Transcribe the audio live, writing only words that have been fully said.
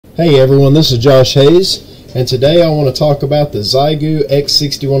Hey everyone, this is Josh Hayes, and today I want to talk about the Xiegu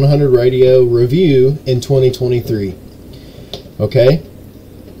X6100 radio review in 2023. Okay,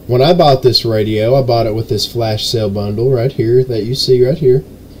 when I bought this radio, I bought it with this flash sale bundle right here that you see right here.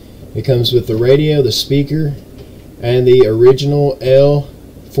 It comes with the radio, the speaker, and the original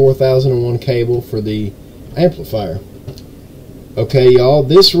L4001 cable for the amplifier. Okay, y'all,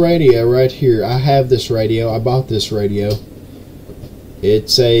 this radio right here, I have this radio, I bought this radio.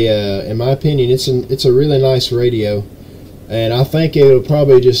 It's a, in my opinion, it's a really nice radio, and I think it'll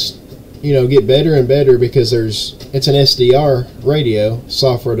probably just, get better and better because it's an SDR radio,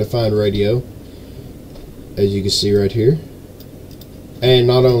 software-defined radio, as you can see right here. And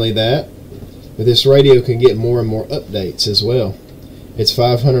not only that, but this radio can get more and more updates as well. It's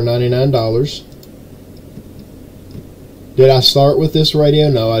 $599. Did I start with this radio?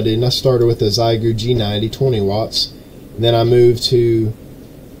 No, I didn't. I started with the Xiegu G90 20 watts. Then I moved to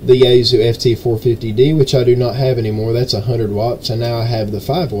the Xiegu FT450D, which I do not have anymore. That's 100 watts, and now I have the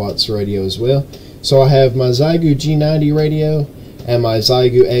 5 watts radio as well. So I have my Xiegu G90 radio and my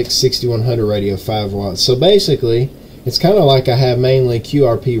Xiegu X6100 radio, 5 watts. So basically, it's kind of like I have mainly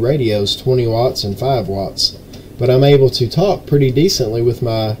QRP radios, 20 watts and 5 watts. But I'm able to talk pretty decently with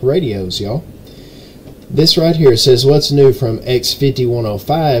my radios, y'all. This right here says, what's new from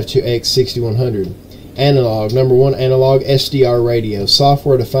X5105 to X6100? Analog, number 1, analog SDR radio,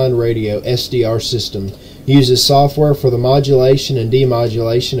 software-defined radio, SDR system. Uses software for the modulation and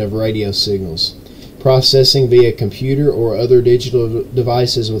demodulation of radio signals. Processing via computer or other digital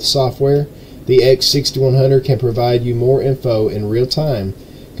devices with software. The X6100 can provide you more info in real time,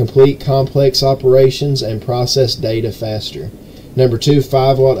 complete complex operations, and process data faster. Number 2,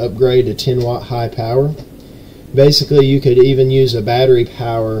 5-watt upgrade to 10-watt high power. Basically, you could even use a battery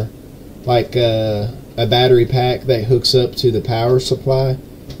power, like a battery pack that hooks up to the power supply,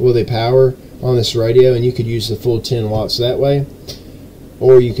 or the power on this radio, and you could use the full 10 watts that way,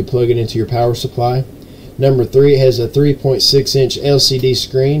 or you could plug it into your power supply. Number 3, it has a 3.6-inch LCD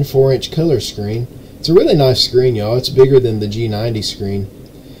screen, 4-inch color screen. It's a really nice screen, y'all. It's bigger than the G90 screen.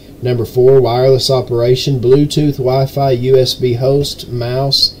 Number 4, wireless operation, Bluetooth, Wi-Fi, USB host,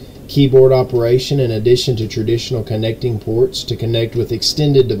 mouse, keyboard operation, in addition to traditional connecting ports to connect with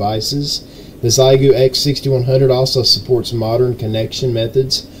extended devices. The Xiegu X6100 also supports modern connection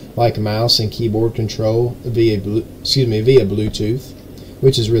methods like mouse and keyboard control via Bluetooth,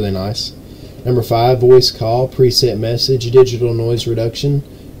 which is really nice. Number 5, voice call, preset message, digital noise reduction,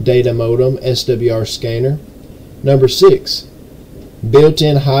 data modem, SWR scanner. Number 6,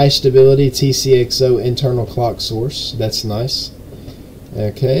 built-in high stability TCXO internal clock source. That's nice.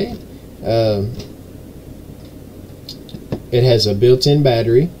 Okay. It has a built-in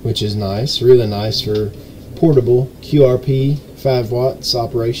battery, which is nice, really nice for portable QRP 5 watts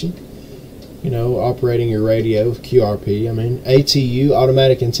operation. Operating your radio QRP. ATU,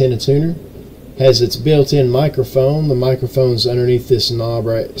 automatic antenna tuner, has its built-in microphone. The microphone's underneath this knob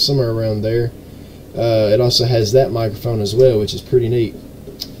right somewhere around there. It also has that microphone as well, which is pretty neat.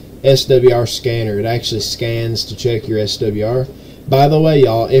 SWR scanner. It actually scans to check your SWR. By the way,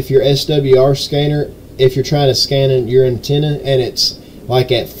 y'all, if your SWR scanner, if you're trying to scan your antenna and it's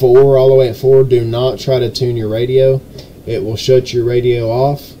like at 4, all the way at 4, do not try to tune your radio. It will shut your radio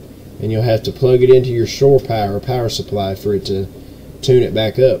off, and you'll have to plug it into your shore power supply for it to tune it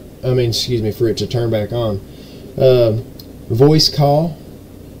back up. For it to turn back on. Voice call.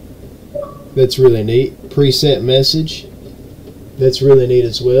 That's really neat. Preset message. That's really neat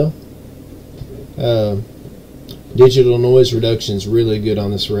as well. Digital noise reduction is really good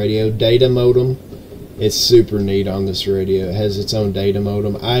on this radio. Data modem. It's super neat on this radio. It has its own data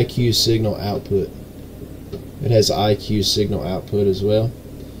modem. IQ signal output. It has IQ signal output as well.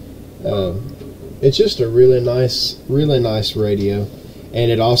 It's just a really nice radio. And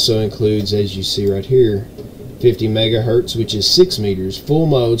it also includes, as you see right here, 50 megahertz, which is 6 meters, full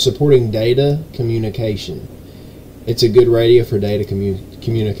mode, supporting data communication. It's a good radio for data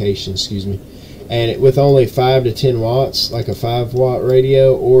communication, And with only 5 to 10 watts, like a 5-watt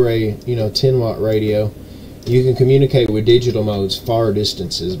radio or a 10-watt radio, you can communicate with digital modes far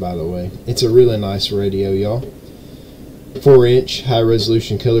distances, by the way. It's a really nice radio, y'all. 4-inch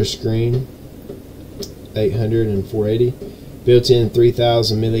high-resolution color screen, 800 and 480. Built-in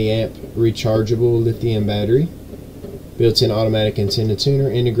 3000 milliamp rechargeable lithium battery. Built-in automatic antenna tuner,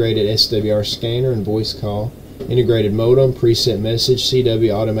 integrated SWR scanner and voice call. Integrated modem, preset message,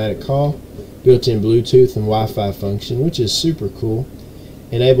 CW automatic call. Built-in Bluetooth and Wi-Fi function, which is super cool.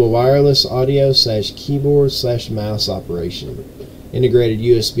 Enable wireless audio / keyboard / mouse operation. Integrated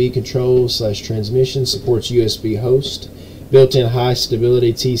USB control / transmission, supports USB host, Built-in high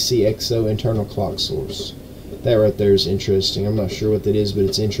stability TCXO internal clock source. That right there is interesting. I'm not sure what that is, but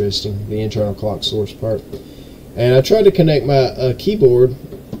it's interesting, the internal clock source part. And I tried to connect my keyboard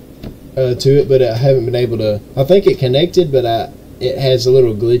to it, but I haven't been able to. I think it connected, but it has a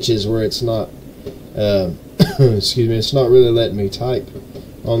little glitches where it's not excuse me, it's not really letting me type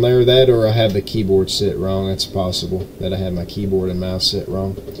on there. That, or I have the keyboard set wrong. That's possible that I have my keyboard and mouse set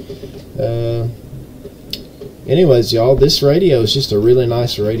wrong. Anyways, y'all, this radio is just a really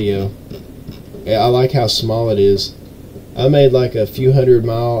nice radio. I like how small it is. I made like a few hundred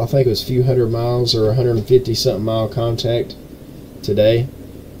mile, I think it was a few hundred miles or 150 something mile contact today,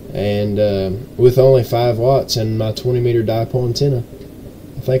 and with only 5 watts and my 20 meter dipole antenna.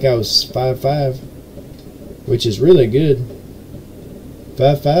 I think I was 5.5, which is really good.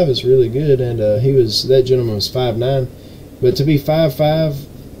 5.5 is really good, and that gentleman was 5.9. But to be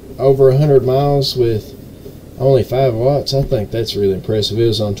 5.5 over 100 miles with only 5 watts, I think that's really impressive. It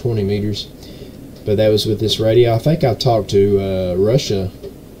was on 20 meters, but that was with this radio. I think I talked to Russia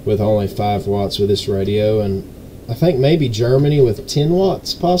with only 5 watts with this radio, and I think maybe Germany with 10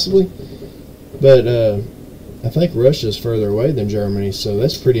 watts possibly, but I think Russia's further away than Germany, so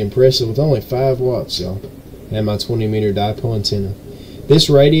that's pretty impressive with only 5 watts, y'all, and my 20 meter dipole antenna. This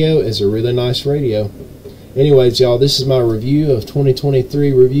radio is a really nice radio. Anyways, y'all, this is my review of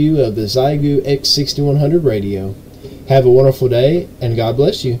 2023 review of the Xiegu X6100 radio. Have a wonderful day, and God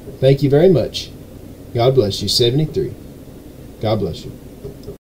bless you. Thank you very much. God bless you. 73. God bless you.